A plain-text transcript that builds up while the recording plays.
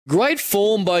Great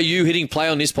form by you hitting play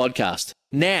on this podcast.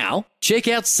 Now, check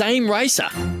out Same Racer,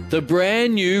 the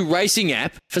brand new racing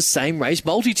app for same race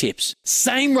multi-tips.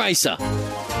 Same Racer.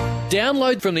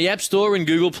 Download from the App Store and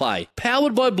Google Play.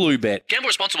 Powered by Bluebet. Gamble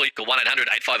responsibly. Call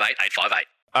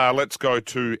 1-800-858-858. Let's go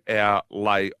to our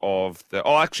lay of the...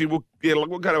 Oh, actually, we'll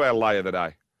go to our lay of the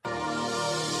day.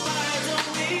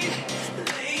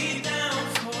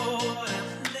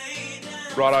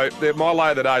 Righto, my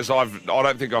lay of the day is I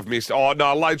don't think I've missed... Oh, no,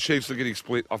 I laid Chiefs are getting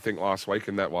split, I think, last week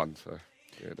in that one. So,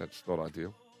 yeah, that's not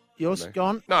ideal. Yours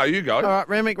gone? No, you go. All right,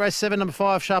 Randwick race 7, number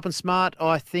 5, Sharp and Smart.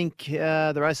 I think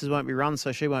the races won't be run,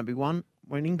 so she won't be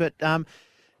winning. But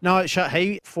no,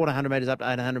 he 1,400 metres up to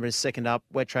 800 metres, second up.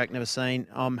 Wet track, never seen.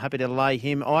 I'm happy to lay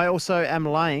him. I also am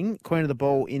laying Queen of the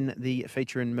Ball in the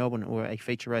feature in Melbourne, or a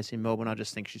feature race in Melbourne. I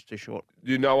just think she's too short.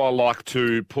 You know, I like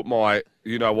to put my,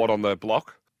 you know what, on the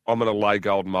block. I'm going to lay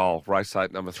Golden Mile, race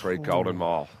 8, number 3, Golden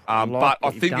Mile. But I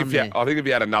think if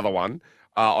you had another one,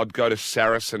 I'd go to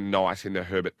Saracen Knight in the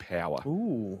Herbert Power.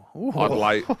 Ooh. I'd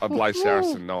lay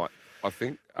Saracen Knight, I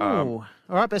think. All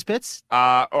right, best bets.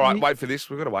 All right, wait for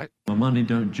this. We've got to wait. My money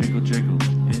don't jiggle,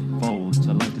 it folds.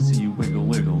 I like to see you wiggle.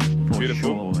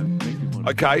 Beautiful.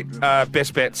 Okay,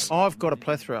 best bets. I've got a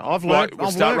plethora.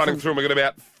 We'll start running through them. We've got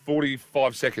about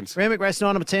 45 seconds. Randwick race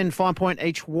 9, number 10, Fine Point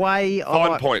each way.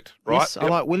 Fine Point, right? Yes, yep. I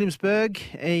like Williamsburg.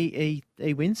 He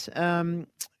wins.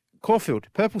 Caulfield,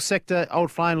 Purple Sector,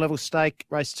 Old Flame, Level Stake,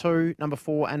 race 2, number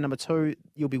 4 and number 2,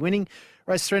 you'll be winning.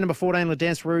 Race 3, number 14, La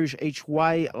Dance Rouge, each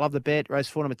way, love the bet. Race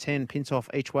 4, number 10, Pintoff,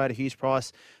 each way to Hughes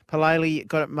Price. Palele,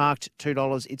 got it marked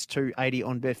 $2, it's $2.80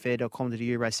 on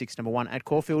betfair.com.au. Race 6, number 1 at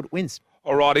Caulfield, wins.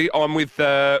 Alrighty, I'm with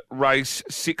race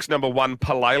 6, number 1,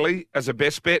 Palele as a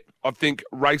best bet. I think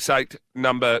race 8,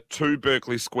 number 2,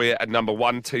 Berkeley Square, and number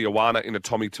 1, Tijuana in a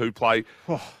Tommy 2 play.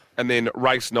 And then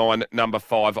race 9, number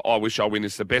 5, I Wish I Win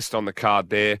is the best on the card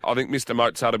there. I think Mr.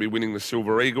 Mozart will be winning the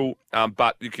Silver Eagle.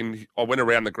 But I went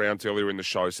around the grounds earlier in the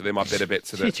show, so they're my better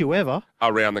bets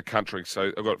around the country.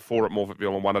 So I've got 4 at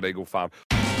Morfettville and 1 at Eagle Farm.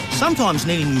 Sometimes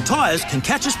needing new tyres can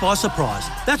catch us by surprise.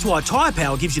 That's why Tyre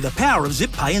Power gives you the power of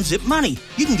Zip Pay and Zip Money.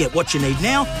 You can get what you need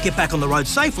now, get back on the road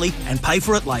safely and pay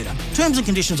for it later. Terms and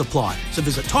conditions apply. So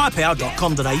visit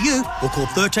tyrepower.com.au or call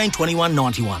 13 21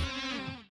 91.